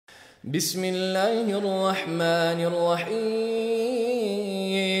بسم الله الرحمن الرحيم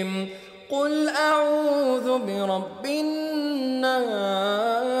قل أعوذ برب الناس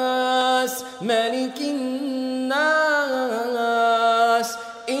ملك الناس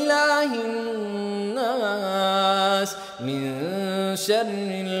إله الناس من شر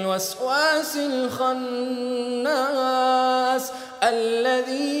الوسواس الخناس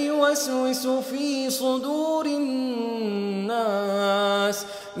الذي يوسوس في صدور الناس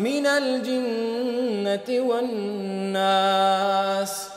من الجنة والناس.